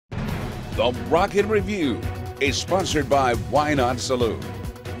The Rocket Review is sponsored by Why Not Saloon.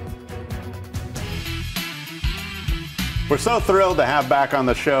 We're so thrilled to have back on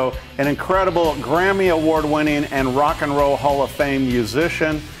the show an incredible Grammy Award-winning and Rock and Roll Hall of Fame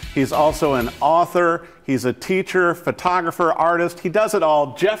musician. He's also an author. He's a teacher, photographer, artist. He does it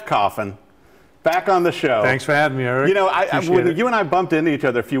all. Jeff Coffin, back on the show. Thanks for having me, Eric. You know, when you and I bumped into each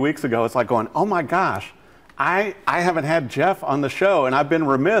other a few weeks ago, it's like going, oh my gosh, I haven't had Jeff on the show, and I've been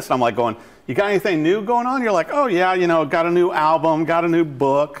remiss. I'm like going, you got anything new going on? You're like, oh yeah, you know, got a new album, got a new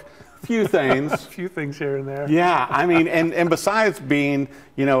book. Few things. A few things here and there. Yeah, I mean, and besides being,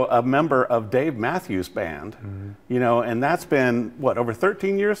 you know, a member of Dave Matthews Band, you know, and that's been, what, over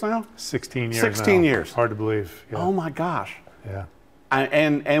 13 years now? 16 years 16 now. years. Hard to believe. Yeah. Oh my gosh. Yeah.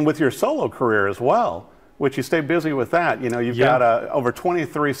 And with your solo career as well, which you stay busy with that. You know, you've got over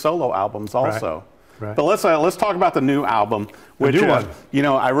 23 solo albums also. Right. But let's talk about the new album, which you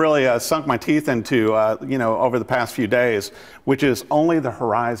know, I really sunk my teeth into you know, over the past few days, which is Only the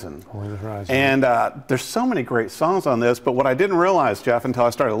Horizon. Only the Horizon. And there's so many great songs on this, but what I didn't realize, Jeff, until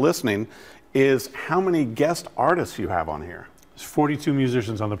I started listening, is how many guest artists you have on here. There's 42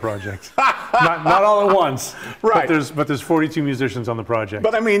 musicians on the project. not all at once, right? But there's 42 musicians on the project.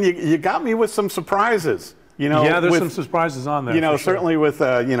 But I mean, you got me with some surprises. You know, yeah, there's some surprises on there. You know, certainly with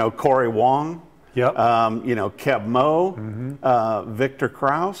you know, Cory Wong. Yep. You know, Keb Mo, Victor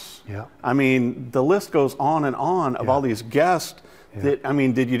Krauss. Yep. I mean, the list goes on and on of all these guests. That, I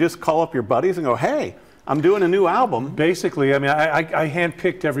mean, did you just call up your buddies and go, hey, I'm doing a new album? Basically, I mean, I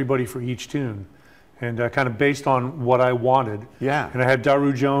handpicked everybody for each tune, and kind of based on what I wanted. Yeah. And I had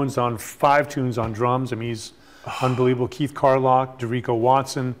Daru Jones on 5 tunes on drums. I mean, he's unbelievable. Keith Carlock, Derico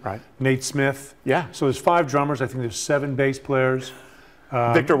Watson, Nate Smith. Yeah. So there's 5 drummers. I think there's 7 bass players.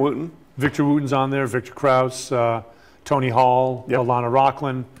 Victor Wooten. Victor Wooten's on there, Victor Krauss, Tony Hall, Alana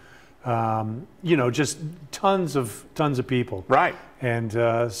Rockland, you know, just tons of people. Right. And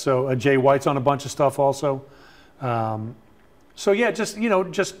so Jay White's on a bunch of stuff also. So yeah, just, you know,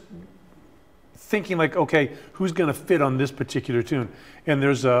 just thinking like, okay, who's going to fit on this particular tune? And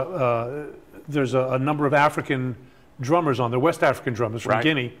there's a number of African drummers on there, West African drummers from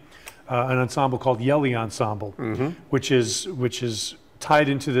Guinea, an ensemble called Yeli Ensemble, which is tied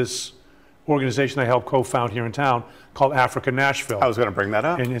into this organization I helped co-found here in town called Africa Nashville. I was going to bring that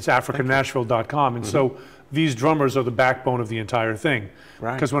up. And it's africanashville.com. And so these drummers are the backbone of the entire thing.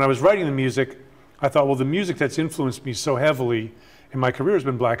 Right. Because when I was writing the music, I thought, well, the music that's influenced me so heavily in my career has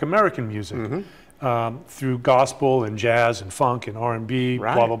been Black American music, through gospel and jazz and funk and R&B,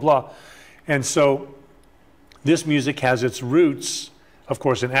 blah, blah, blah. And so this music has its roots, of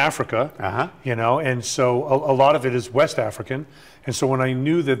course, in Africa, you know, and so a lot of it is West African. And so when I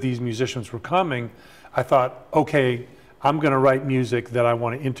knew that these musicians were coming, I thought, okay, I'm going to write music that I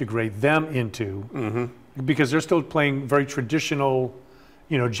want to integrate them into, because they're still playing very traditional,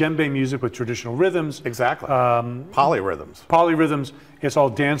 you know, djembe music with traditional rhythms. Exactly. Polyrhythms. Polyrhythms. It's all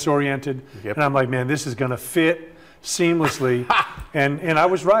dance oriented. And I'm like, man, this is going to fit seamlessly. and I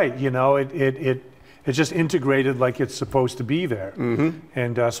was right, you know, it just integrated like it's supposed to be there.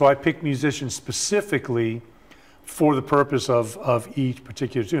 And so I picked musicians specifically for the purpose of each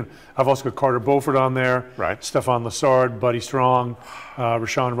particular tune. I've also got Carter Beauford on there, Stefan Lassard, Buddy Strong,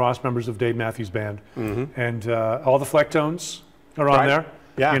 Rashawn Ross, members of Dave Matthews Band, and all the Flecktones are on there.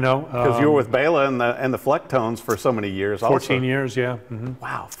 Yeah, you know, because you were with Bela and the Flecktones for so many years. 14 years, yeah.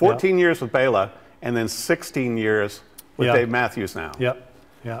 Wow, 14 years with Bela, and then 16 years with Dave Matthews now. Yep.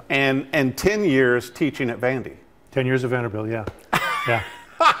 Yeah. And 10 years teaching at Vandy. 10 years at Vanderbilt, yeah.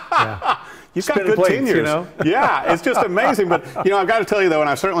 Yeah. You've got good tenures. You know? Yeah, it's just amazing. But, you know, I've got to tell you, though, and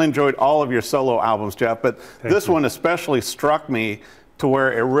I've certainly enjoyed all of your solo albums, Jeff, but this one especially struck me to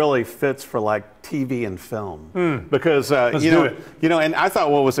where it really fits for, like, TV and film. Because, you know, and I thought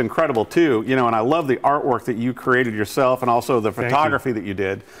what was incredible, too, you know, and I love the artwork that you created yourself and also the photography that you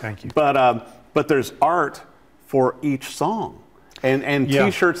did. Thank you. But there's art for each song. And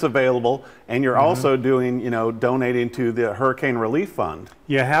T-shirts available, and you're also doing, you know, donating to the Hurricane Relief Fund.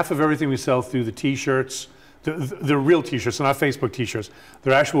 Yeah, half of everything we sell through the T-shirts, they're real T-shirts, they're not Facebook T-shirts.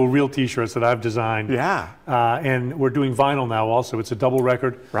 They're actual real T-shirts that I've designed. Yeah. And we're doing vinyl now also. It's a double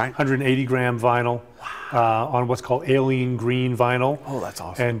record, 180-gram vinyl on what's called alien green vinyl. Oh, that's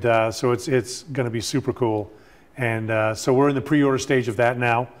awesome. And so it's going to be super cool. And so we're in the pre-order stage of that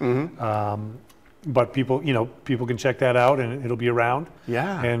now. But people, you know, people can check that out, and it'll be around.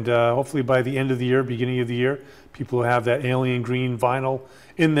 Yeah. And hopefully by the end of the year, beginning of the year, people will have that alien green vinyl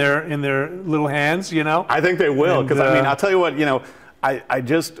in their little hands. You know. I think they will, because I mean, I'll tell you what. You know, I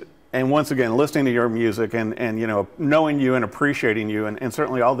just and once again, listening to your music and you know, knowing you and appreciating you, and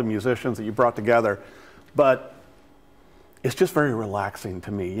certainly all the musicians that you brought together. But it's just very relaxing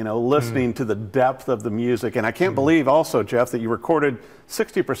to me, you know, listening to the depth of the music. And I can't believe also, Jeff, that you recorded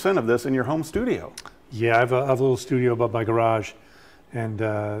 60% of this in your home studio. Yeah, I have a little studio above my garage.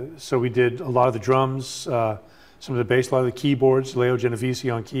 And so we did a lot of the drums, some of the bass, a lot of the keyboards, Leo Genovese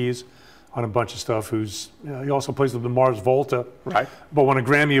on keys, on a bunch of stuff. He also plays with the Mars Volta. Right. But won a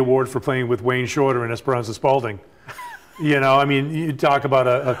Grammy Award for playing with Wayne Shorter and Esperanza Spalding. You know, I mean, you talk about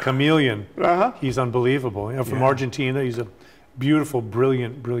a chameleon. He's unbelievable. You know, from Argentina, he's a beautiful,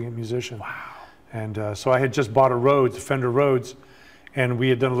 brilliant musician. Wow. And so I had just bought a Rhodes, a Fender Rhodes, and we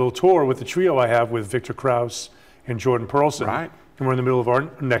had done a little tour with the trio I have with Victor Krauss and Jordan Perlson. Right. And we're in the middle of our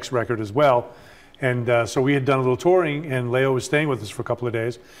next record as well. And so we had done a little touring, and Leo was staying with us for a couple of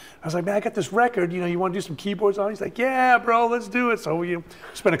days. I was like, man, I got this record, you know, you want to do some keyboards on it? He's like, yeah, bro, let's do it. So we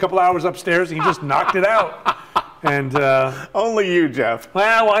spent a couple hours upstairs, and he just knocked it out. And only you, Jeff.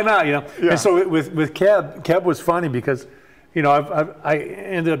 Well, why not, you know? Yeah. And so with Keb was funny because, you know, I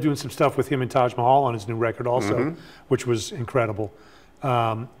ended up doing some stuff with him and Taj Mahal on his new record also, which was incredible.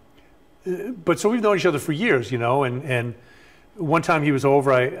 But so we've known each other for years, you know, and one time he was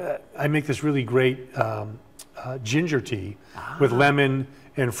over, I make this really great ginger tea with lemon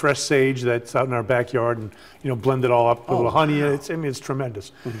and fresh sage that's out in our backyard, and you know, blend it all up with a little honey. Wow. I mean, it's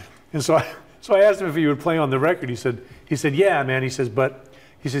tremendous. And so I asked him if he would play on the record. He said, yeah, man. He says, you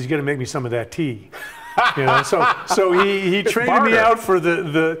got to make me some of that tea. You know, so he traded me out for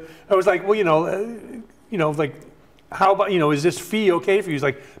the. I was like, well, you know, like, how about, you know, is this fee okay for you? He's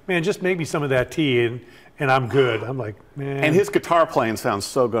like, man, just make me some of that tea and I'm good. I'm like, man. And his guitar playing sounds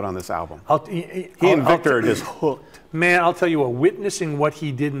so good on this album. He and Victor are just hooked. Man, I'll tell you what, witnessing what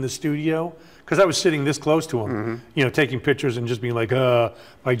he did in the studio, because I was sitting this close to him, you know, taking pictures and just being like,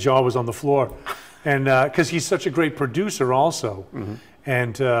 my jaw was on the floor. And because he's such a great producer also.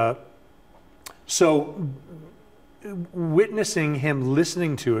 And so witnessing him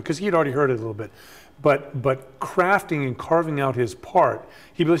listening to it, because he had already heard it a little bit, but crafting and carving out his part,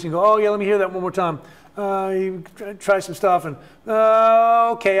 he'd be listening and go, oh yeah, let me hear that one more time. Try some stuff, and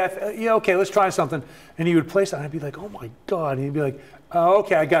okay, yeah, okay, let's try something. And he would play something, and I'd be like, oh my God. And he'd be like,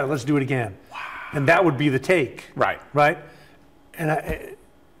 okay, I got it, let's do it again. Wow. And that would be the take. Right. Right? And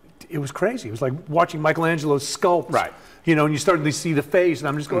it was crazy. It was like watching Michelangelo sculpt. Right. You know, and you start to see the face, and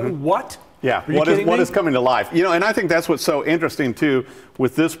I'm just going, what? Yeah, what is coming to life? You know, and I think that's what's so interesting too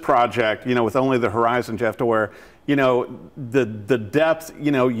with this project, you know, with Only the Horizon, Jeff, to where, you know, the depth,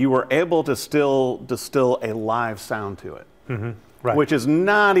 you know, you were able to still distill a live sound to it. Right. Which is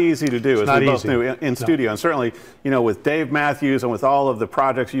not easy to do, as we both knew in studio. And certainly, you know, with Dave Matthews and with all of the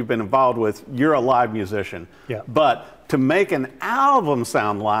projects you've been involved with, you're a live musician. Yeah. But to make an album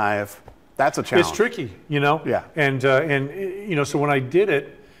sound live, that's a challenge. It's tricky, you know? Yeah. And you know, so when I did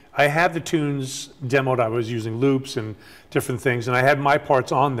it, I had the tunes demoed. I was using loops and different things, and I had my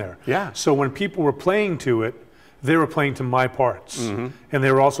parts on there. Yeah. So when people were playing to it, they were playing to my parts, and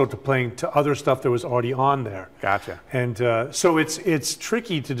they were also playing to other stuff that was already on there. Gotcha. And so it's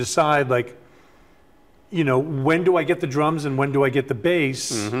tricky to decide, like, you know, when do I get the drums and when do I get the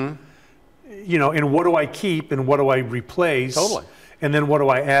bass? You know, and what do I keep and what do I replace? Totally. And then what do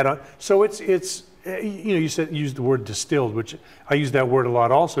I add on? So it's you know, you used the word distilled, which I use that word a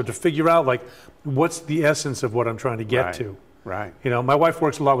lot also, to figure out, like, what's the essence of what I'm trying to get to. Right. You know, my wife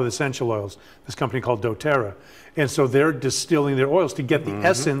works a lot with essential oils, this company called doTERRA. And so they're distilling their oils to get the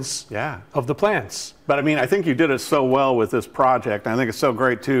essence of the plants. But I mean, I think you did it so well with this project. I think it's so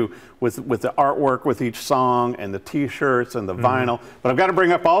great too with the artwork with each song and the t-shirts and the vinyl. But I've got to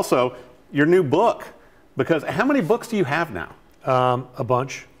bring up also your new book, because how many books do you have now? A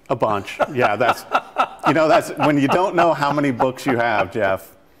bunch. A bunch. Yeah, that's, you know, that's when you don't know how many books you have,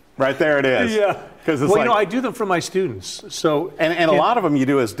 Jeff. Right there it is. Yeah. Well, like, you know, I do them for my students. So and a lot of them you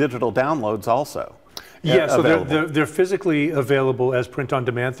do as digital downloads also. Yeah, so they're physically available as print on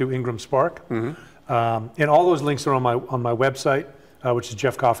demand through Ingram Spark. And all those links are on my website, which is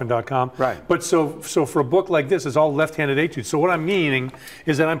jeffcoffin.com. Right. But so for a book like this, it's all left-handed etudes. So what I'm meaning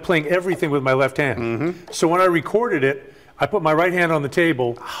is that I'm playing everything with my left hand. So when I recorded it, I put my right hand on the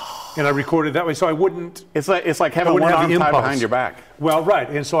table, and I recorded that way, so I wouldn't. It's like having one arm tied behind your back. Well, right,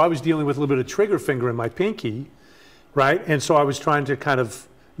 and so I was dealing with a little bit of trigger finger in my pinky, right, and so I was trying to kind of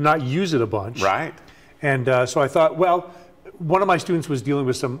not use it a bunch. Right. And so I thought, well, one of my students was dealing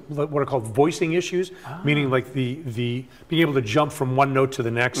with some what are called voicing issues, meaning like the being able to jump from one note to the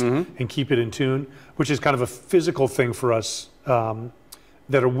next and keep it in tune, which is kind of a physical thing for us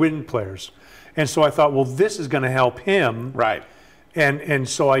that are wind players. And so I thought, well, this is going to help him. Right. And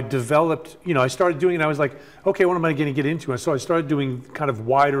so I developed, you know, I started doing it. I was like, okay, what am I going to get into? And so I started doing kind of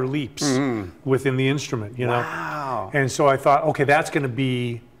wider leaps within the instrument, you know. Wow. And so I thought, okay, that's going to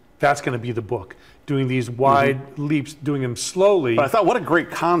be the book. Doing these wide leaps, doing them slowly. But I thought, what a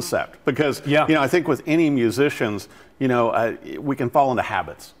great concept, because you know, I think with any musicians, you know, we can fall into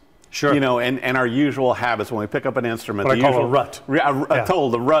habits. Sure. You know, and our usual habits when we pick up an instrument. What I call a rut.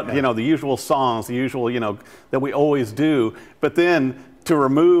 The rut, you know, the usual songs, the usual, you know, that we always do. But then to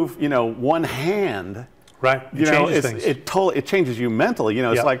remove, you know, one hand, right? You know, it changes you mentally. You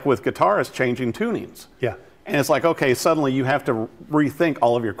know, it's like with guitarists changing tunings. Yeah. And it's like, okay, suddenly you have to rethink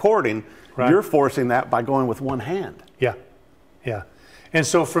all of your chording. Right. You're forcing that by going with one hand. Yeah. Yeah. And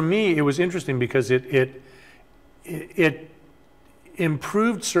so for me, it was interesting because it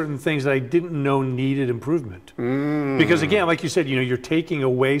improved certain things that I didn't know needed improvement. Because again, like you said, you know, you're taking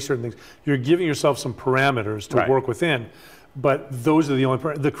away certain things. You're giving yourself some parameters to work within, but those are the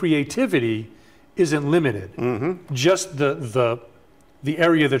only the creativity isn't limited. Just the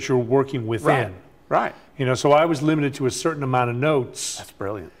area that you're working within. Right. You know, so I was limited to a certain amount of notes. That's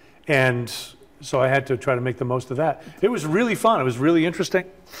brilliant. And so I had to try to make the most of that. It was really fun. It was really interesting.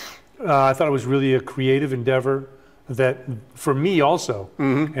 I thought it was really a creative endeavor that for me also.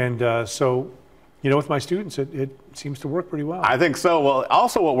 And so, you know, with my students, it seems to work pretty well. I think so. Well,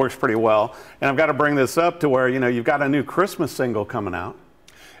 also what works pretty well, and I've got to bring this up to where, you know, you've got a new Christmas single coming out.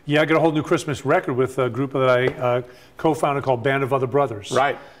 Yeah, I got a whole new Christmas record with a group that I co-founded called Band of Other Brothers.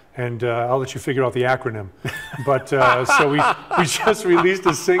 Right. And I'll let you figure out the acronym. But so we just released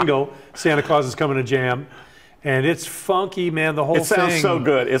a single, Santa Claus is Coming to Jam. And it's funky, man, the whole thing. It sounds so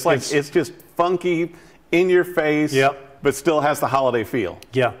good. It's like, it's just funky, in your face, but still has the holiday feel.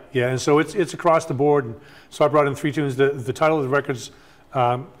 Yeah, yeah, and so it's across the board. And so I brought in 3 tunes. The title of the record's,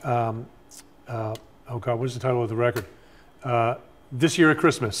 oh God, what is the title of the record? This Year at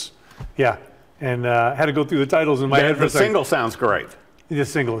Christmas. Yeah, and I had to go through the titles in my head for a second. The single sounds great. The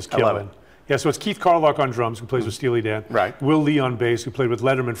single is killing. I love it. Yeah, so it's Keith Carlock on drums, who plays with Steely Dan. Right. Will Lee on bass, who played with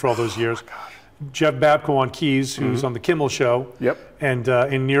Letterman for all those years. Jeff Babko on keys, who's on the Kimmel Show. Yep. And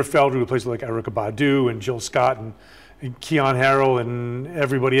in Nir Felder, who plays with like Erykah Badu and Jill Scott and Keon Harrell and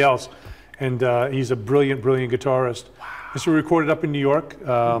everybody else. And he's a brilliant, brilliant guitarist. Wow. And so we recorded up in New York.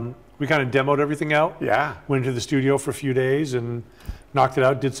 We kind of demoed everything out. Yeah. Went into the studio for a few days and knocked it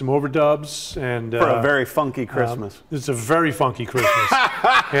out, did some overdubs. And for a very funky Christmas. It's a very funky Christmas.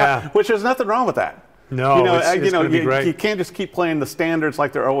 Yeah. Which there's nothing wrong with that. No, it's gonna be great. You can't just keep playing the standards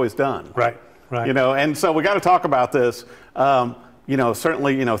like they're always done. Right. Right. You know, and so we got to talk about this. You know,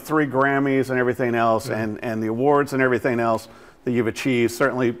 certainly, you know, 3 Grammys and everything else, and the awards and everything else that you've achieved.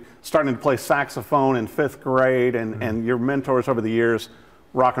 Certainly, starting to play saxophone in 5th grade, and your mentors over the years,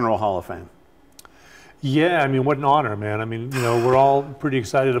 Rock and Roll Hall of Fame. Yeah, I mean, what an honor, man. I mean, you know, we're all pretty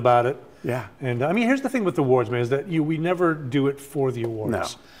excited about it. Yeah. And I mean, here's the thing with the awards, man, is that we never do it for the awards. No.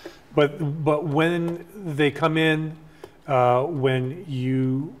 But when they come in, when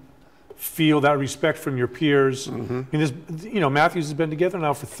you feel that respect from your peers. I mean, this, you know, Matthews has been together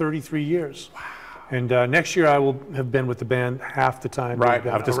now for 33 years. Wow. And next year I will have been with the band half the time. Right,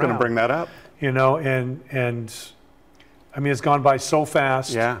 I was just going to bring that up. You know, and I mean, it's gone by so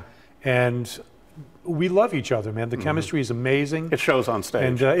fast. Yeah. And we love each other, man. The chemistry is amazing. It shows on stage.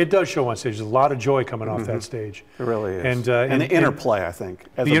 And it does show on stage. There's a lot of joy coming off that stage. It really is. And the interplay, I think,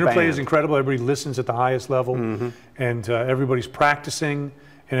 as the interplay is incredible. Everybody listens at the highest level. And everybody's practicing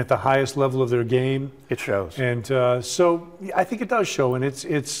and at the highest level of their game. It shows. And so I think it does show, and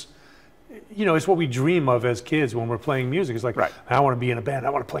it's you know, it's what we dream of as kids when we're playing music. It's like, I want to be in a band. I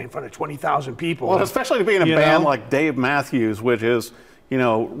want to play in front of 20,000 people. Well, especially to be in a band like Dave Matthews, which is, you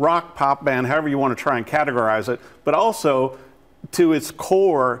know, rock, pop band, however you want to try and categorize it, but also to its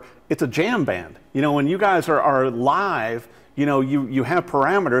core, it's a jam band. You know, when you guys are live, you know, you have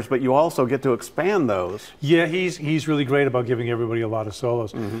parameters, but you also get to expand those. Yeah, he's really great about giving everybody a lot of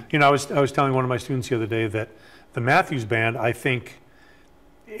solos. You know, I was telling one of my students the other day that the Matthews Band, I think,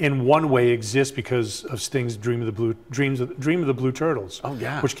 in one way exists because of Sting's Dream of the Blue Turtles. Oh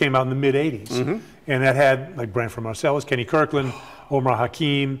yeah. Which came out in the mid '80s, and that had like Branford Marsalis, Kenny Kirkland, Omar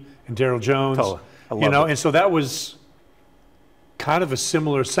Hakim, and Daryl Jones. Totally. You know, and so that was kind of a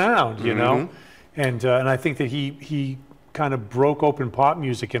similar sound, you know, and I think that he kind of broke open pop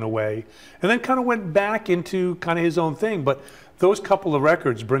music in a way, and then kind of went back into kind of his own thing. But those couple of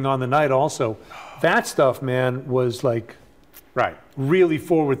records, Bring On the Night also, that stuff, man, was like really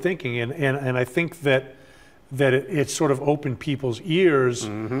forward thinking, and I think that it sort of opened people's ears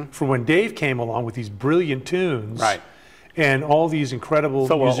for when Dave came along with these brilliant tunes. Right. and all these incredible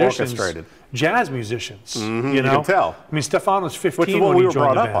musicians, orchestrated. Jazz musicians. Mm-hmm, you know, can tell. I mean, Stefan was 15 Which is what when we he were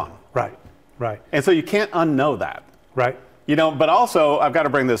joined brought the up band. on. Right, right. And so you can't unknow that. Right. You know, but also I've got to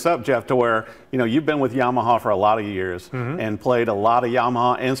bring this up, Jeff, to where, you know, you've been with Yamaha for a lot of years and played a lot of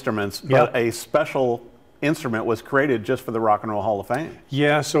Yamaha instruments, but a special instrument was created just for the Rock and Roll Hall of Fame.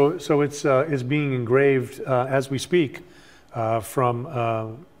 Yeah, so it's being engraved as we speak from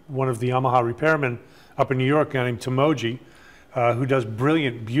one of the Yamaha repairmen up in New York, a guy named Tomoji, who does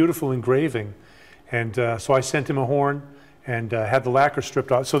brilliant, beautiful engraving. And so I sent him a horn and had the lacquer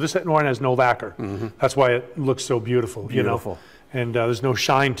stripped off. So this horn has no lacquer. That's why it looks so beautiful. Beautiful. You know? And there's no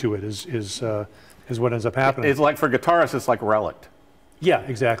shine to it is what ends up happening. It's like, for guitarists, it's like relic. Yeah,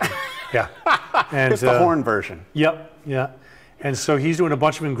 exactly. Yeah. And it's the horn version. Yep, yeah. And so he's doing a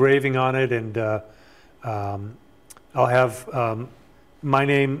bunch of engraving on it, and I'll have my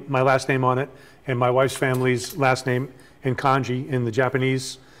last name on it, and my wife's family's last name in kanji in the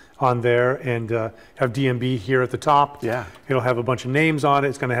Japanese on there, and have DMB here at the top. Yeah. It'll have a bunch of names on it.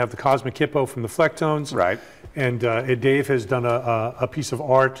 It's going to have the Cosmic Hippo from the Flecktones. Right. And Dave has done a piece of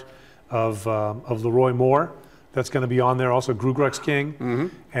art of Leroy Moore. That's going to be on there. Also, Grugrux King,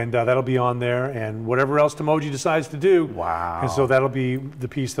 and that'll be on there. And whatever else Tomoji decides to do. Wow. And so that'll be the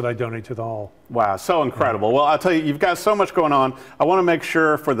piece that I donate to the hall. Wow, so incredible. Well, I'll tell you, you've got so much going on. I want to make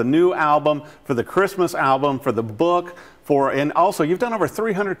sure for the new album, for the Christmas album, for the book, and also you've done over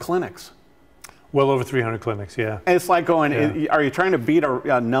 300 clinics. Well over 300 clinics, yeah. And it's like going, are you trying to beat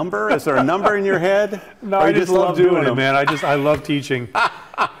a number? Is there a number in your head? No, I just love doing it, man. I love teaching.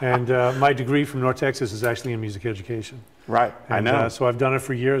 And my degree from North Texas is actually in music education. Right, and, I know. So I've done it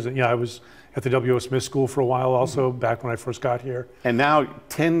for years. And yeah, I was at the W.O. Smith School for a while also, back when I first got here. And now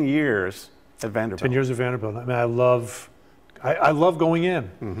 10 years at Vanderbilt. 10 years at Vanderbilt. I mean, I love going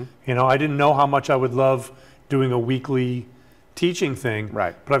in. You know, I didn't know how much I would love doing a weekly teaching thing.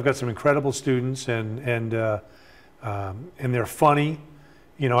 Right. But I've got some incredible students, and they're funny.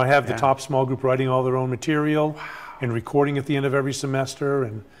 You know, I have the top small group writing all their own material and recording at the end of every semester.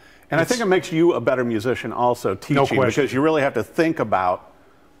 And I think it makes you a better musician also, teaching, because you really have to think about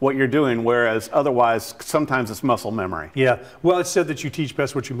what you're doing, whereas otherwise sometimes it's muscle memory. Yeah, well, it's said that you teach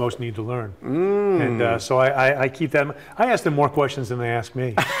best what you most need to learn. And so I keep that. I ask them more questions than they ask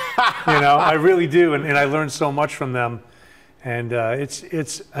me. You know, I really do, and I learn so much from them. And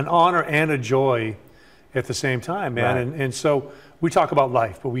it's an honor and a joy at the same time, man. Right. And so we talk about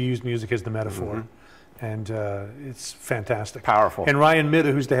life, but we use music as the metaphor. And it's fantastic. Powerful. And Ryan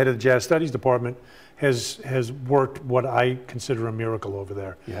Midda, who's the head of the Jazz Studies Department, has worked what I consider a miracle over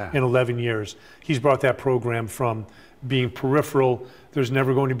there in 11 years. He's brought that program from being peripheral, there's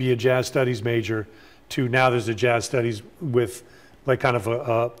never going to be a jazz studies major, to now there's a jazz studies with like kind of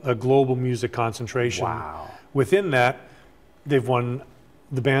a global music concentration. Wow. Within that, they've won,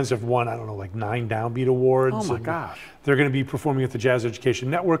 the bands have won, I don't know, like 9 Downbeat Awards. Oh my gosh. They're going to be performing at the Jazz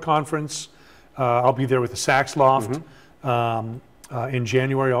Education Network Conference. I'll be there with the Sax Loft in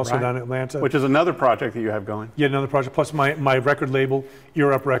January, also down in Atlanta. Which is another project that you have going. Yeah, another project, plus my record label,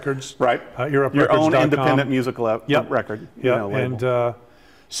 Ear Up Records. Right. Your own independent musical record. Yeah, and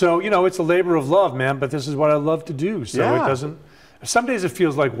so, you know, it's a labor of love, man, but this is what I love to do. So it doesn't, some days it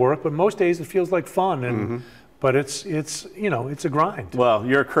feels like work, but most days it feels like fun. And but it's you know, it's a grind. Well,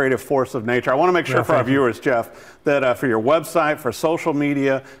 you're a creative force of nature. I want to make sure for our viewers, Jeff, that for your website, for social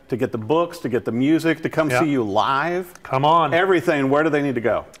media, to get the books, to get the music, to come see you live. Come on. Everything, where do they need to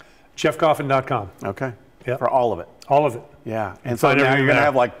go? JeffCoffin.com. Okay. Yeah. For all of it. All of it. Yeah. And so now you're going to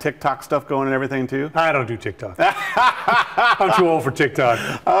have like TikTok stuff going and everything too? I don't do TikTok. I'm too old for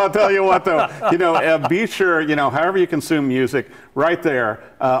TikTok. I'll tell you what though, you know, be sure, you know, however you consume music, right there,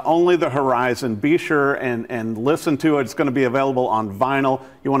 Only the Horizon, be sure and listen to it. It's going to be available on vinyl.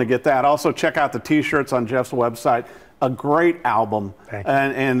 You want to get that. Also check out the t-shirts on Jeff's website. A great album. Thank you.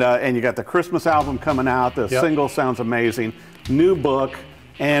 And you got the Christmas album coming out. The single sounds amazing. New book,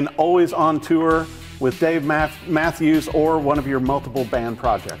 and always on tour with Dave Matthews or one of your multiple band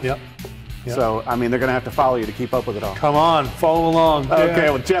projects. Yep. So, I mean, they're going to have to follow you to keep up with it all. Come on, follow along. Okay,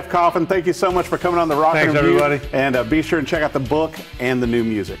 well, Jeff Coffin, thank you so much for coming on the Rock and Review. Thanks, everybody. And be sure and check out the book and the new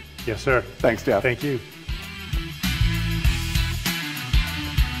music. Yes, sir. Thanks, Jeff. Thank you.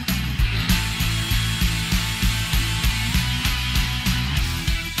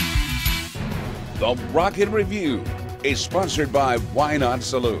 The Rock and Review is sponsored by Why Not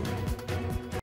Saloon.